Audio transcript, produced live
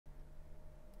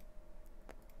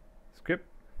Skip.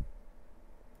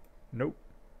 Nope.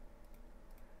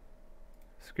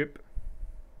 Skip.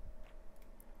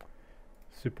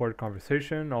 Support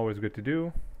conversation, always good to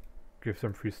do. Give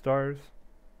some free stars.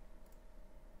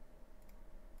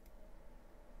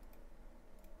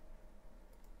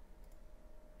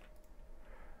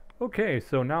 Okay,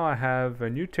 so now I have a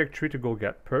new tech tree to go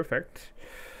get. Perfect.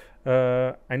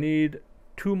 I need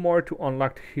 2 more to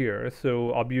unlock here,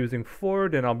 so I'll be using 4,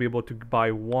 then I'll be able to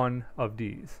buy 1 of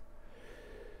these.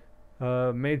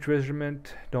 Mage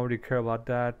Regiment, don't really care about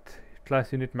that.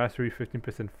 Class unit mastery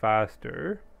 15%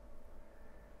 faster.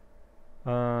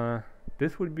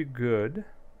 This would be good.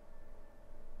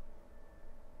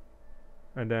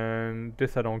 And then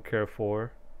this I don't care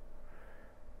for.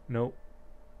 Nope.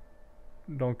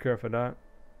 Don't care for that.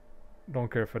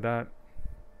 Don't care for that.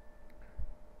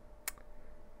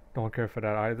 Don't care for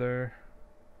that either.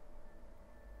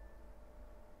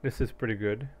 This is pretty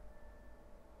good.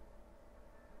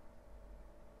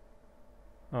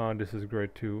 This is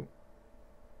great too.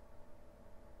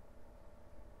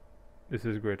 This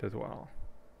is great as well.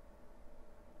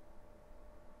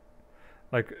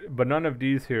 Like, but none of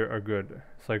these here are good.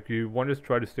 It's like you want to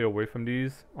try to stay away from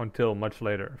these until much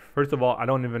later. First of all, I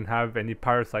don't even have any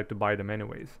parasite to buy them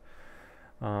anyways.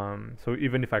 So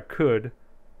even if I could,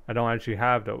 I don't actually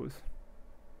have those.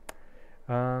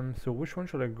 So which one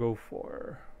should I go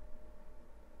for?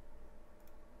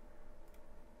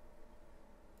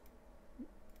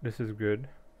 This is good.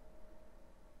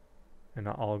 And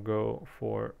I'll go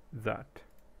for that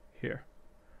here.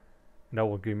 That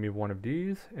will give me one of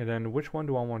these. And then which one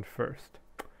do I want first?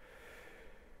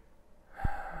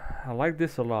 I like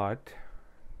this a lot.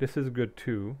 This is good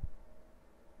too.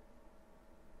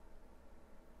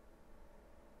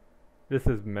 This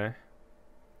is meh.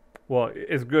 Well,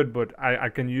 it's good, but I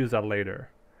can use that later.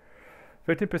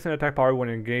 15% attack power when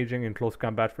engaging in close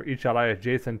combat for each ally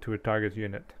adjacent to a target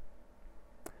unit.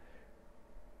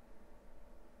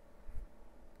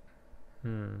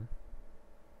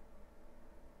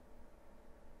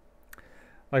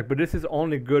 Like, but this is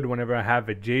only good whenever I have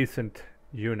adjacent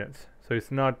units, so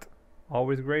it's not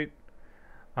always great.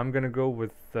 I'm gonna go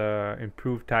with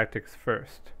improved tactics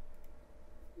first,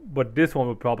 but this one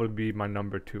will probably be my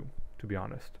number 2, to be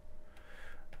honest.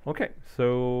 Okay,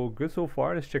 so good so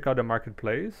far. Let's check out the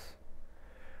marketplace.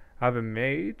 I have a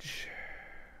mage.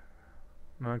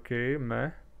 Okay,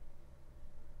 meh.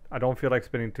 I don't feel like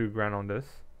spending 2 grand on this.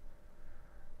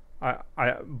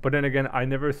 But then again, I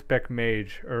never spec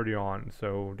mage early on,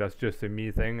 so that's just a me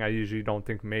thing. I usually don't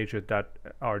think mages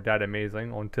are that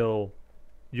amazing until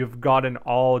you've gotten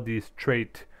all these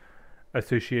traits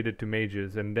associated to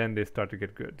mages, and then they start to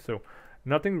get good. So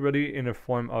nothing really in the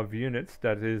form of units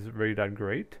that is really that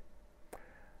great.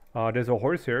 There's a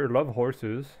horse here. Love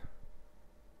horses.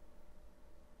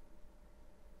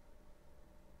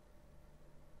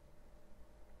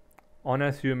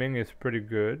 Unassuming is pretty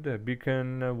good.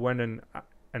 Beacon, when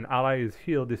an ally is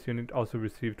healed, this unit also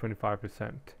receives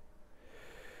 25%.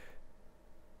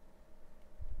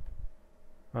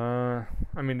 I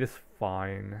mean, it's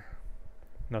fine.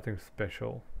 Nothing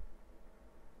special.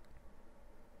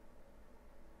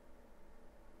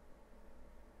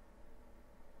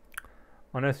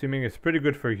 Unassuming is pretty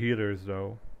good for healers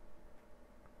though.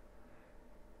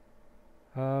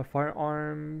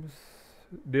 Firearms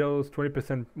deals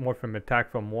 20% more from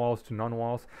attack from walls to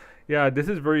non-walls. Yeah, this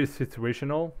is very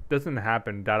situational. Doesn't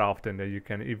happen that often that you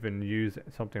can even use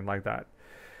something like that.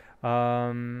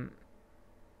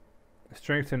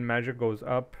 Strength and magic goes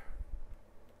up.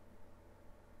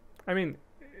 I mean,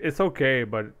 it's okay,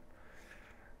 but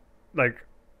like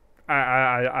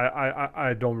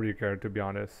I don't really care, to be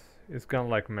honest. It's kind of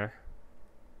like meh.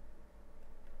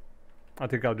 I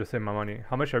think I'll just save my money.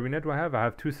 How much arena do I have? I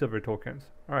have 2 silver tokens.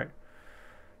 Alright.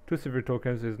 2 silver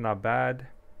tokens is not bad.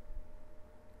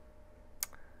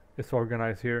 Let's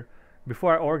organize here.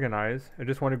 Before I organize, I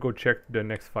just want to go check the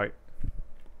next fight.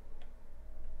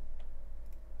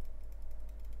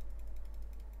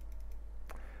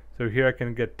 So here I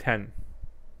can get 10.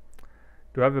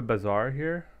 Do I have a bazaar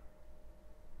here?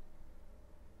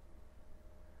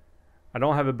 I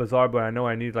don't have a bazaar, but I know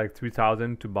I need like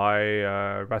 3,000 to buy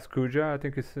Raskuja, I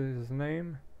think is his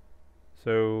name.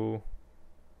 So,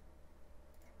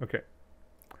 okay.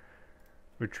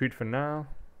 Retreat for now.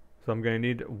 So I'm gonna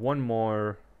need 1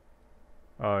 more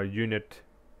unit,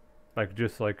 like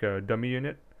just like a dummy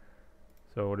unit.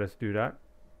 So let's do that.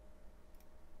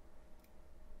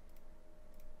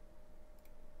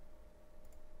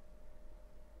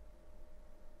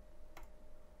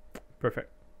 Perfect.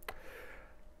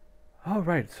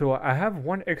 Alright, so I have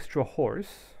 1 extra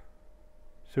horse.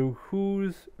 So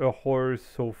who's a horse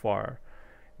so far?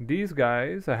 These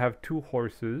guys, I have 2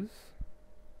 horses.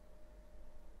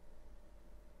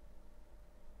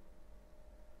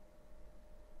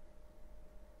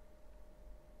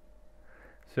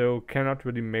 So cannot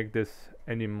really make this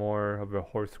any more of a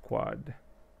horse squad.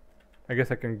 I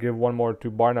guess I can give 1 more to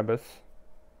Barnabas.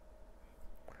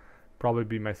 Probably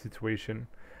be my situation.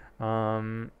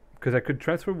 Because I could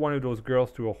transfer 1 of those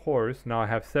girls to a horse. Now I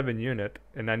have 7 unit,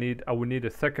 and I would need a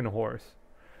second horse,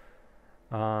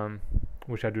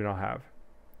 which I do not have.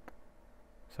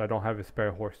 So I don't have a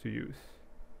spare horse to use.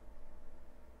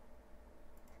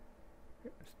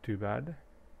 It's too bad.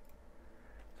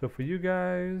 So for you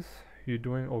guys, you're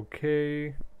doing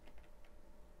okay.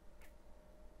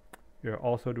 You're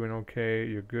also doing okay.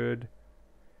 You're good.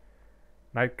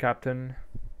 Knight Captain.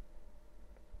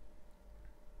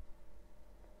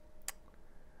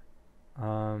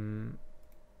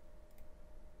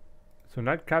 So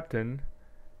Knight Captain,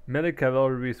 melee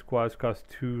cavalry squads cost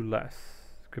 2 less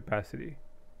capacity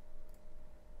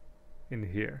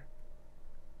in here.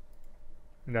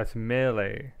 And that's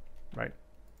melee, right?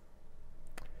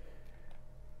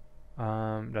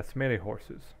 That's melee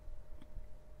horses.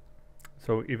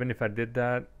 So even if I did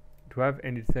that, do I have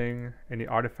anything, any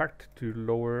artifact to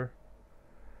lower?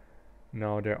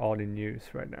 No, they're all in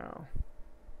use right now.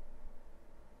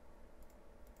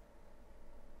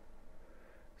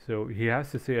 So he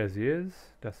has to stay as he is,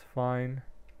 that's fine.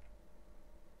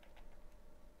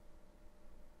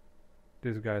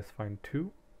 This guy is fine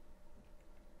too.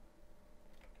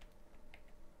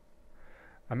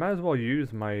 I might as well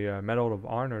use my Medal of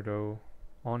Honor though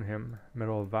on him.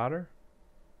 Medal of Valor.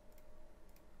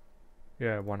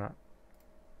 Yeah, why not?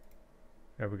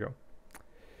 There we go.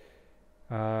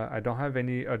 I don't have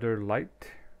any other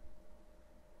light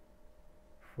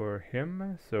for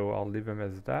him, so I'll leave him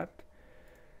as that.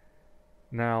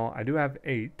 Now I do have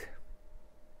 8.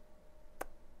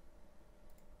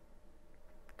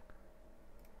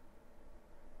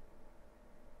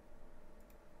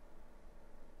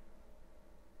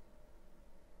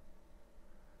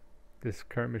 This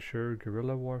skirmisher,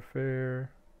 guerrilla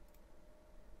warfare.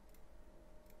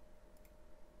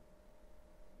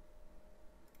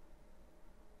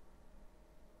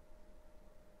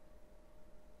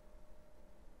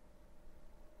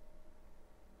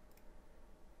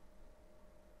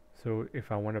 So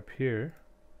if I went up here,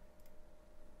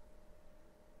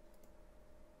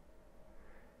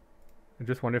 I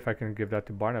just wonder if I can give that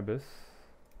to Barnabas.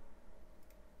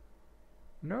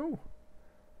 No.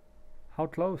 How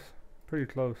close? Pretty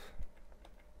close.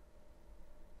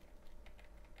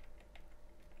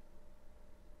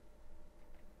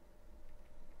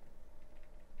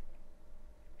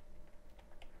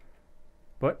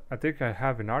 But I think I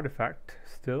have an artifact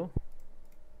still.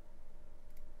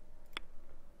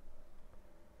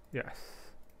 Yes.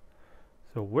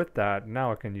 So with that,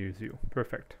 now I can use you.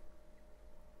 Perfect.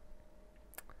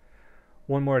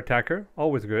 1 more attacker,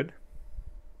 always good.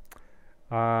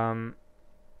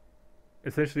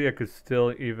 Essentially I could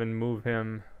still even move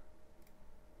him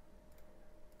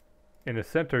in the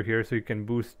center here so you can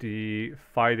boost the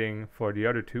fighting for the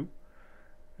other 2.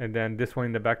 And then this one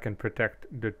in the back can protect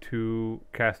the 2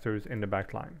 casters in the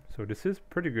back line. So this is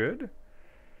pretty good.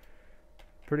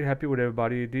 Pretty happy with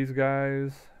everybody. These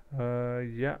guys,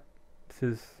 yeah, this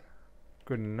is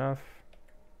good enough.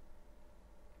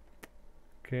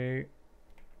 Okay,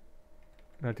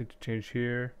 nothing to change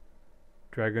here.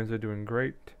 Dragons are doing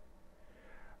great.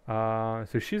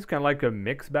 So she's kind of like a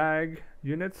mixed bag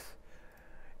units.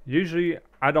 Usually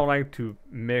I don't like to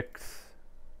mix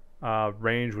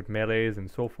range with melees and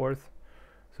so forth.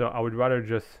 So I would rather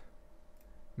just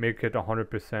make it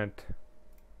 100%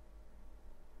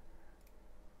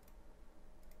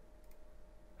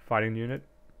 fighting unit.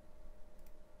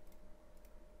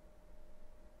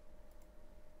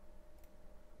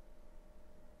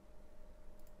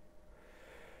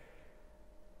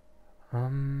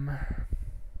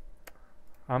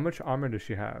 How much armor does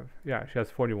she have? Yeah, she has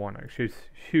 41. Like, she's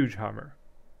huge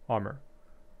armor.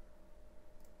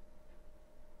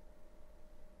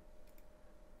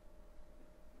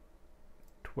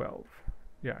 12.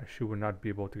 Yeah, she would not be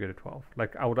able to get a 12.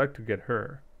 Like, I would like to get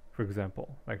her, for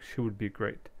example. Like, she would be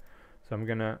great. So I'm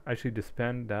gonna actually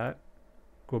disband that,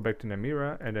 go back to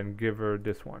Namira, and then give her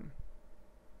this one.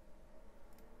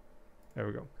 There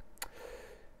we go.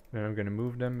 Then I'm gonna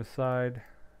move them aside.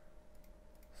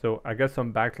 So I guess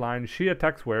some backline. She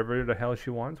attacks wherever the hell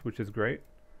she wants, which is great.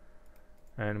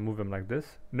 And move them like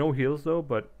this. No heals though,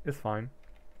 but it's fine.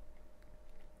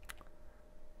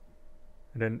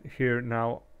 And then here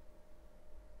now,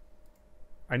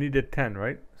 I needed 10,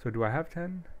 right? So do I have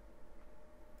 10?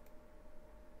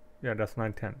 Yeah, that's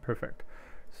 910. Perfect.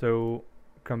 So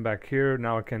come back here.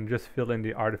 Now I can just fill in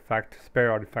the artifact,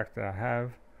 spare artifact that I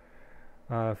have.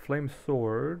 Flame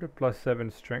sword,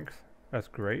 +7 strength. That's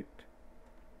great.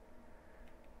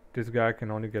 This guy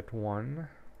can only get 1.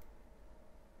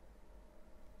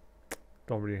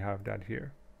 Don't really have that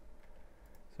here.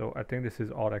 So I think this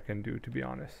is all I can do, to be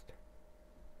honest.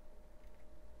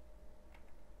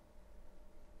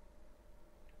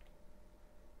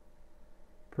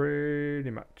 Pretty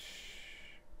much.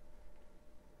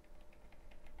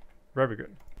 Very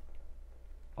good.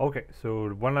 Okay, so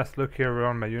one last look here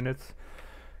around my units.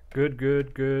 Good,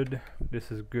 good, good.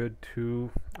 This is good too.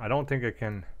 I don't think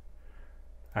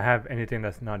I have anything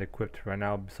that's not equipped right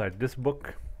now besides this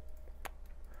book.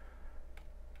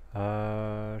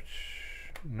 No.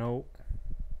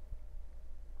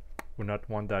 Would not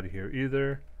want that here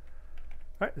either.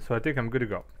 Alright, so I think I'm good to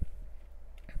go.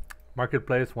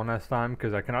 Marketplace one last time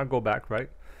because I cannot go back, right?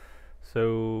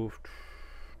 So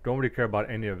don't really care about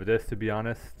any of this, to be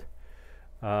honest.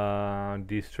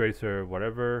 These traits are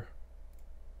whatever.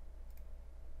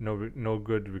 No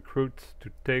good recruits to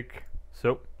take.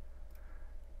 So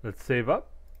let's save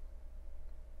up,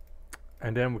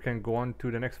 and then we can go on to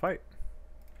the next fight.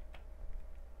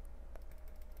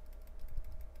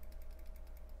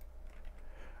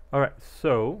 Alright,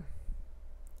 so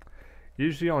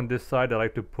usually on this side I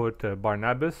like to put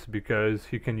Barnabas because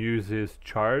he can use his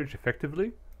charge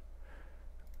effectively.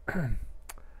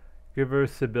 Give her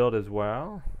Sibyl as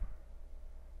well.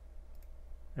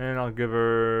 And I'll give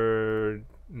her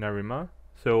Narima.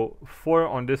 So 4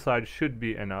 on this side should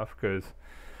be enough because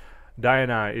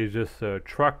Diana is just a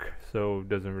truck, so it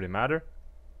doesn't really matter.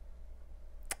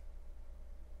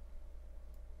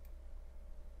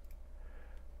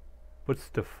 Put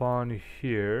Stefan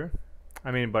here.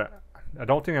 I mean, but I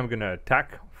don't think I'm gonna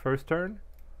attack first turn.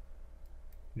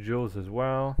 Jules as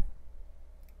well.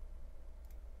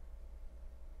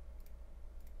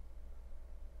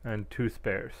 And 2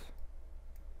 spares.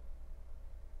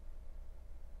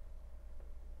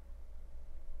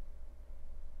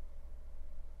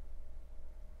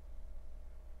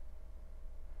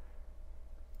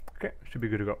 Okay, should be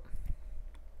good to go.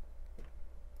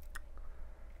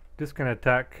 This can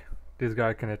attack. This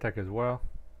guy can attack as well.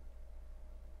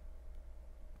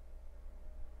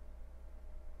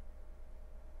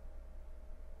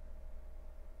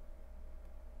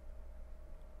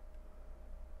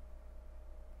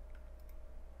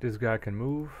 This guy can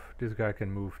move. This guy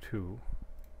can move too.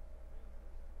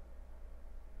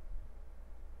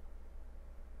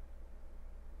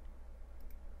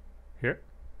 Here.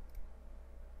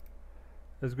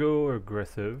 Let's go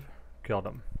aggressive. Kill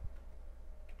them.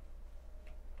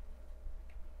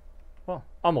 Well,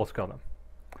 almost killed them.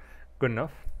 Good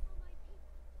enough.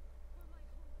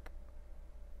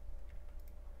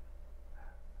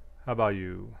 How about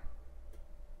you?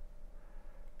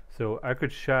 So I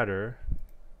could shatter.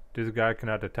 This guy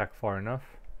cannot attack far enough.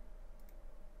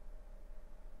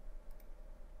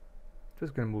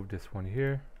 Just gonna move this one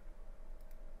here.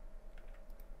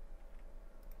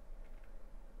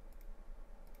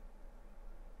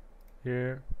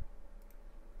 Here.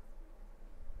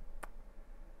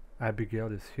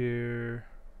 Abigail is here.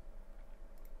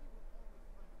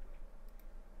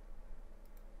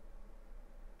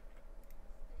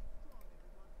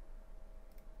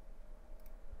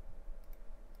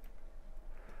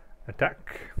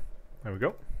 Attack. There we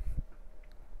go.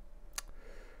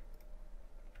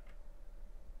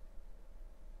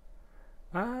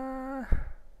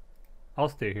 I'll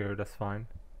stay here, that's fine.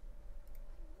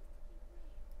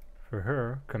 For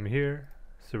her, come here,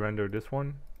 surrender this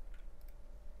one.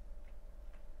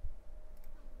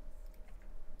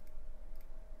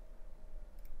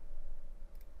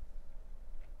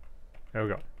 There we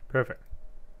go. Perfect.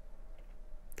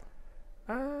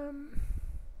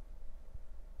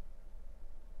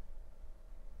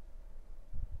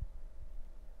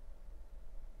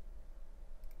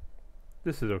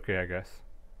 This is okay, I guess.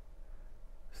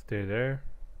 Stay there.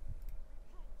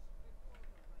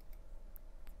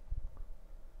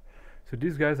 So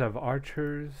these guys have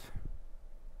archers.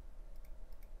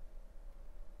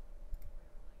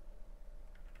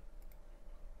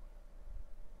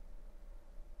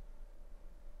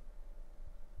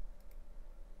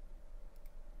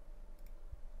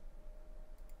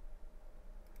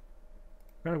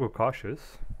 I'm gonna go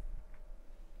cautious.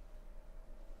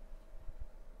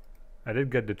 I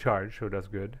did get the charge, so that's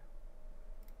good.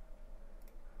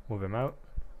 Move him out.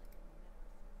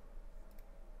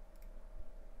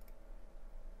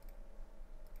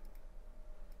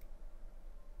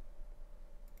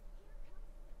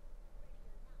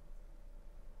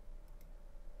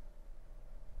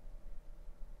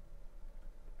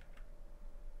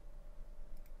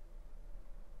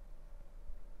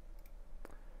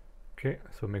 Okay,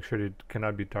 so make sure it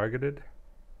cannot be targeted.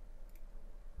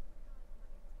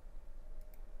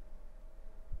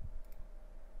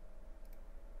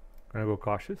 Gonna go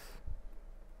cautious.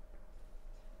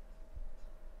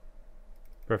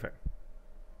 Perfect.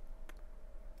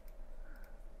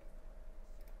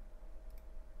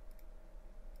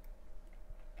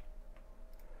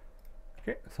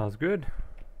 Okay, sounds good.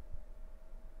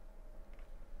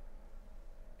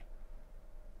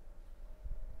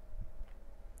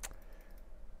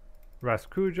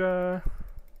 Raskuja.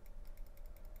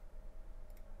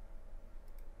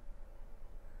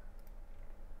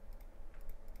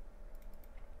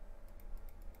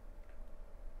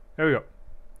 There we go.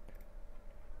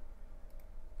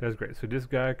 That's great. So this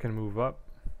guy can move up.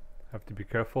 Have to be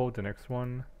careful. The next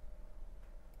one.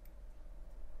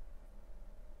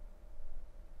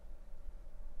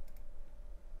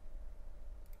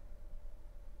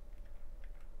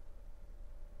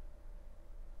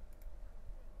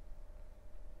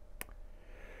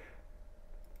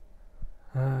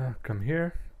 Come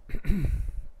here.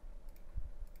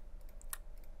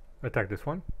 Attack this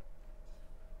one.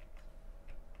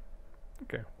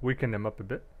 Okay, weaken them up a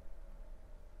bit.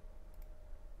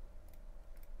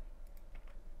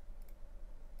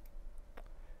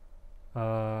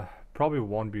 Probably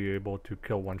won't be able to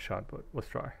kill one shot, but let's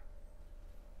try.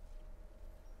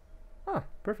 Ah,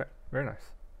 perfect. Very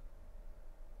nice.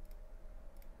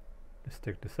 Let's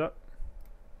take this up.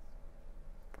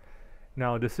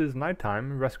 Now this is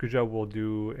nighttime. Raskuja will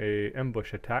do a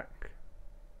ambush attack.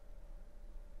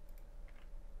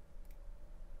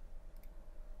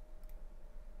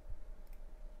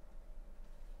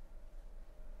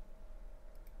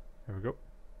 There we go.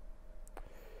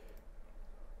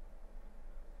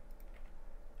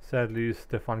 Sadly,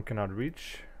 Stefan cannot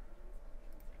reach.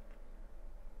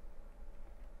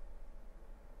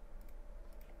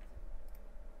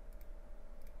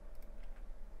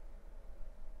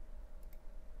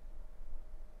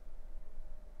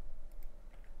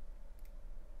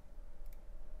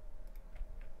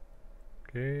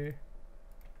 Okay.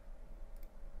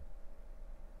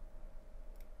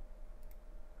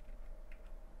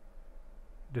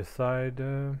 This side.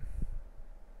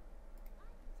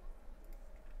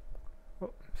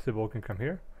 Oh, Sybil can come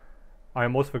here. I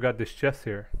almost forgot this chest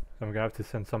here, so I'm gonna have to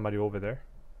send somebody over there.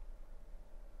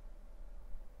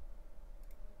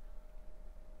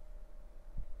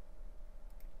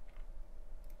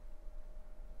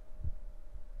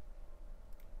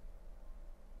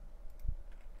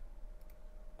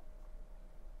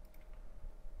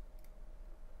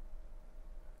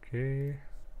 Okay.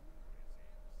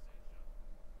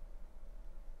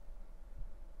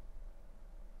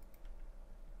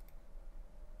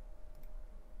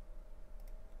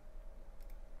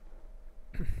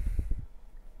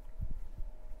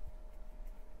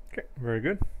 Okay, very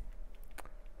good.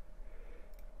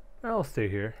 I'll stay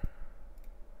here.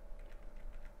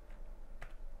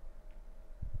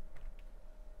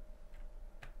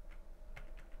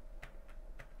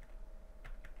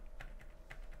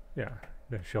 Yeah,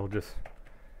 then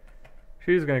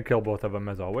she's gonna kill both of them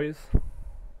as always.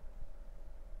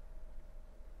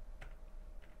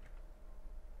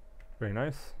 Very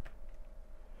nice.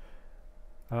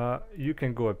 You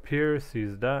can go up here,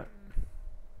 seize that.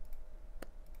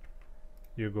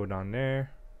 You go down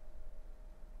there.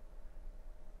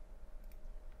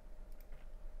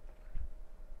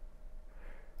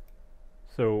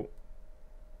 So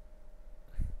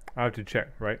I have to check,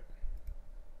 right?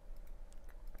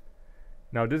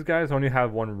 Now these guys only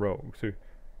have one rogue, so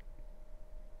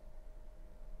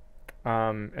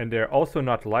and they're also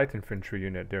not light infantry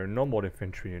unit, they're normal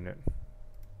infantry unit.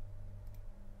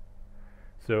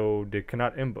 So they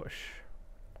cannot ambush,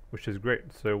 which is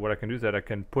great. So what I can do is that I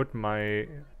can put my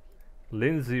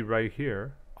Lindsay right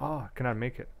here. Ah, cannot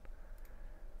make it.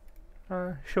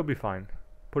 She'll be fine.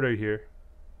 Put her here.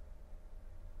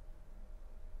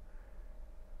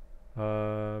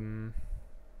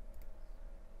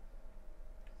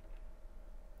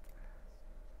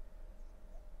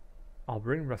 I'll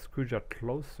bring Raskuja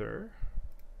closer.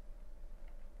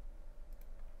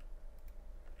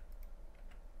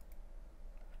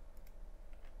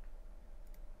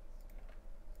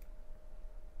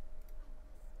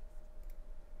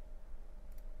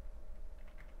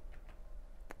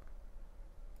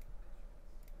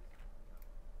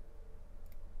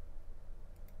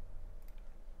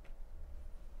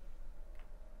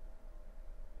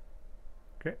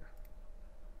 Okay.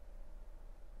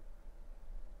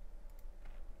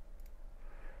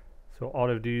 So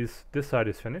all of these, this side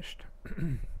is finished.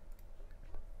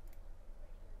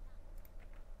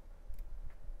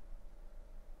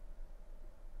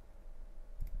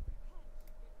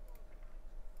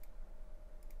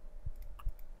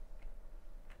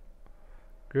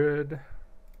 good.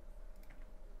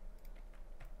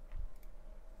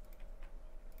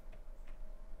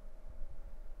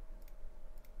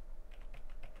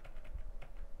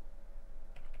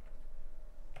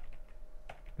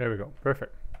 There we go,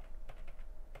 perfect.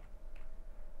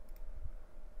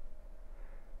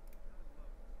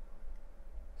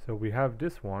 So we have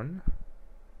this one.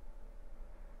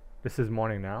 This is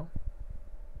morning now.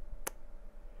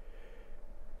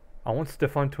 I want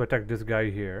Stefan to attack this guy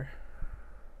here.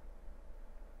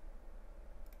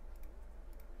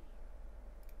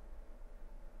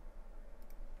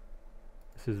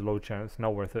 This is low chance,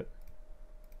 not worth it.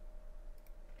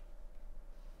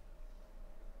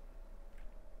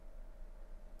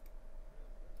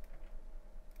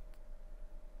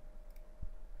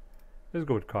 Let's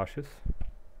go with cautious.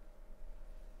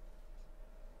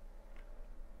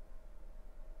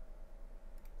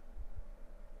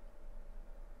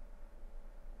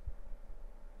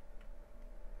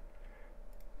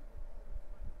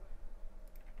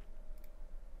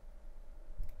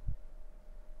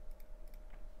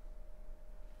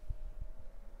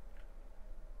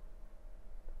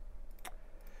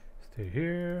 Stay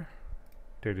here.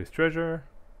 Take this treasure.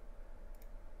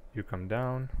 You come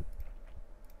down.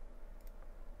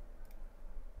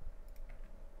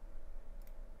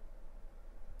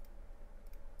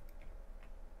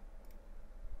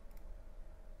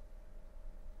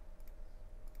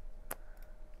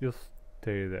 You'll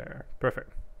stay there.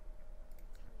 Perfect.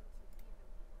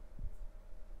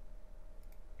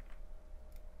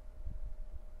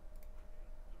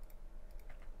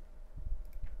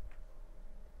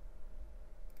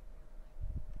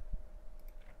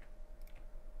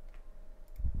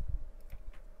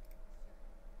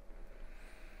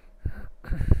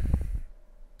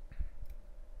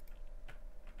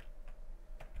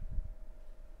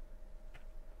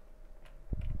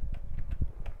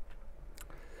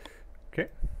 Okay.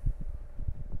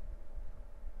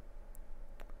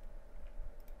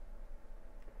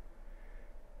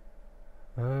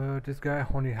 This guy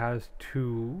only has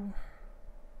 2.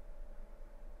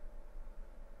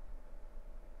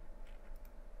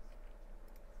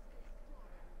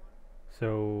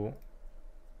 So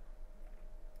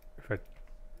if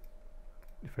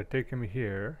I take him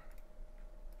here,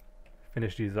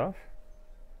 finish these off.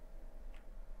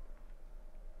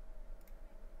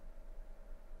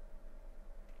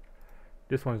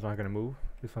 This one's not gonna move.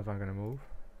 This one's not gonna move.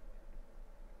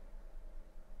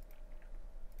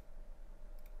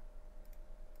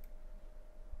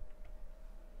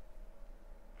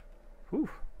 Whew.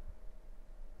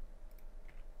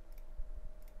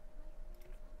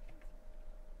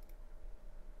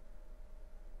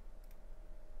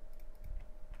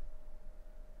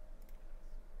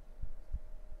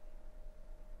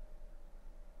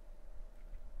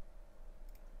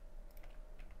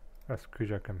 Let's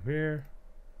Kuja come here.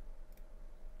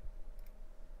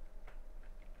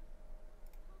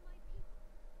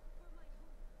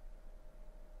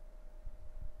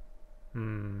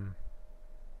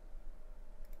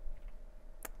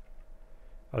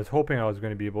 I was hoping I was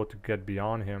going to be able to get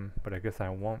beyond him, but I guess I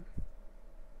won't.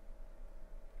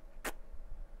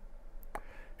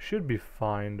 Should be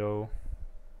fine though.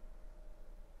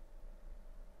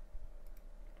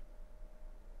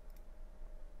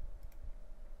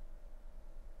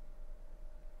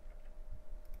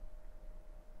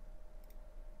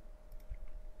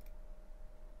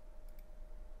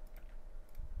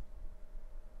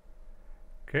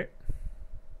 Okay.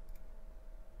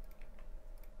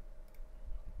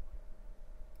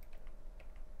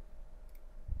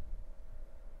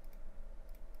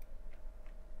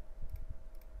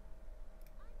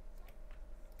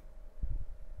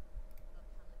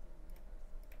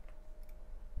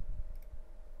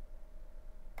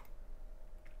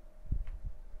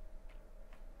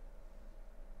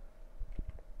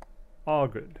 All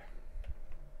good.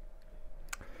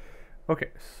 Okay,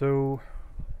 so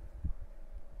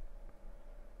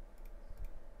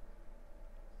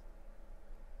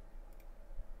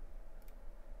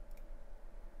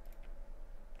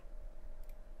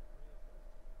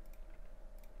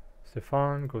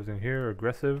Stefan goes in here,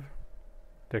 aggressive.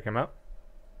 Take him out.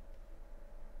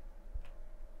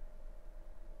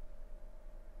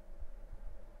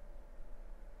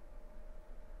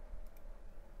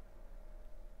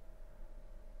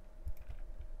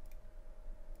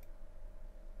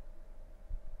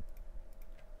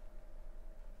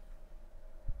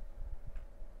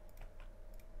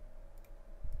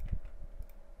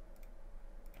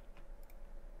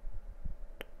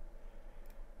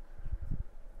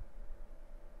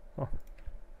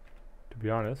 To be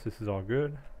honest, this is all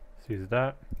good. Sees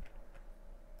that.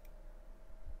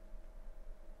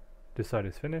 This side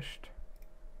is finished.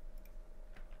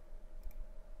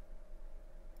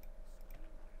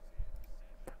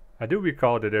 I do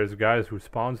recall that there's guys who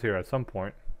spawns here at some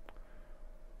point.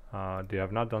 They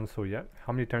have not done so yet.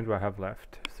 How many turns do I have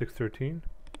left? 613.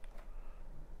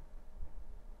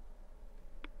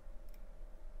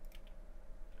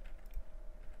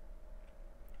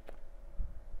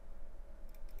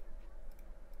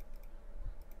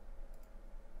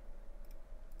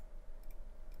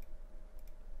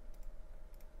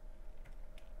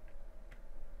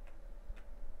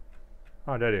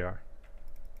 Oh, there they are.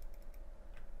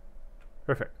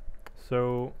 Perfect.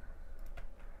 So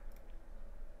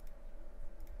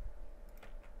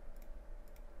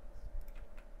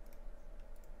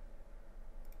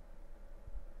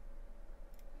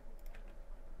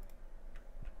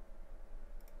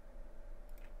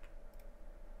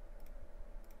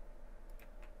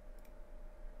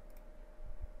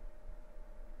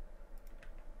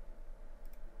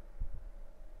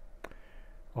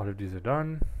all of these are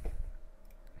done.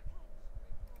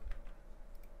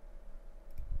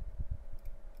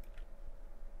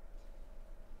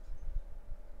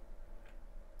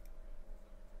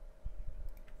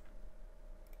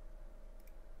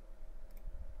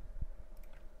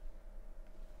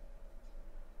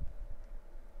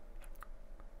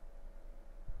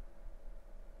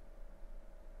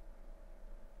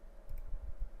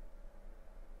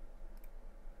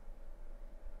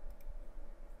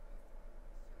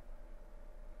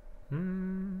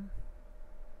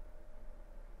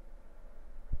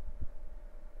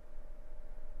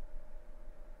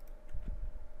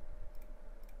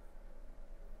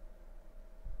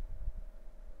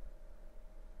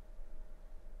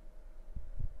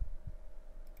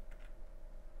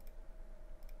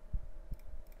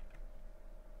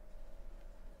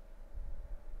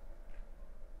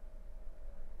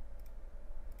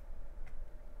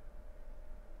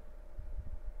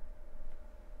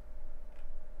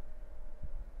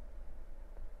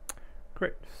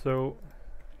 Great. So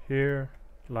here,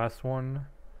 last one.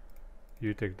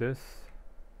 You take this.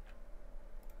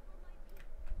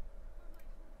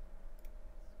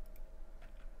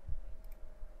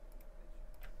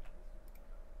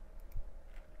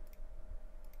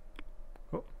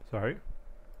 Oh, sorry.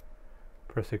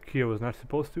 Press a key I was not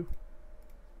supposed to.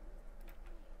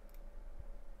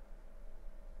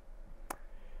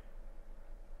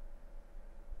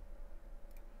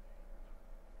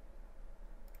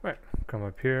 Right, come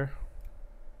up here.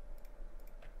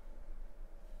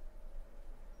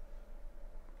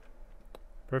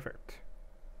 Perfect.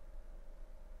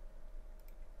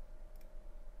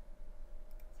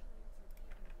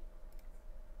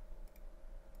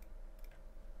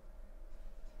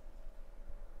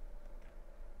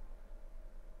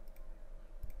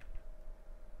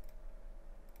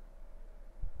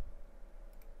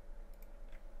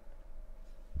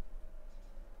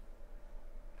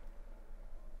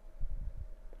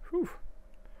 Whew.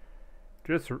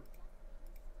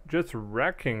 Just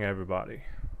wrecking everybody.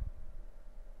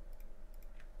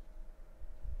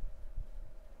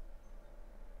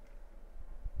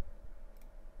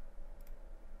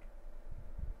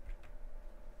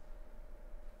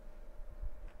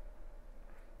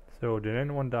 So did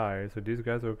anyone die? So these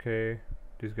guys are okay.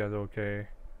 These guys are okay.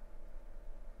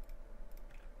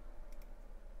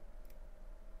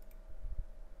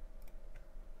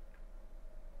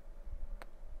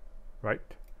 Right.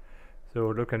 So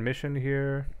look at mission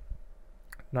here.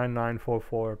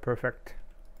 9944. Perfect.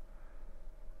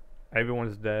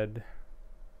 Everyone's dead.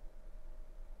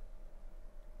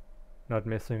 Not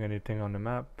missing anything on the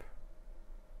map.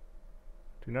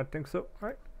 Do not think so.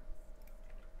 Right.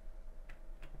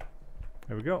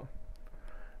 There we go.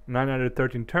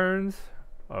 913 turns.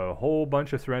 A whole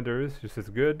bunch of surrenders. Just as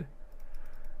good.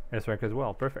 S rank as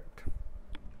well. Perfect.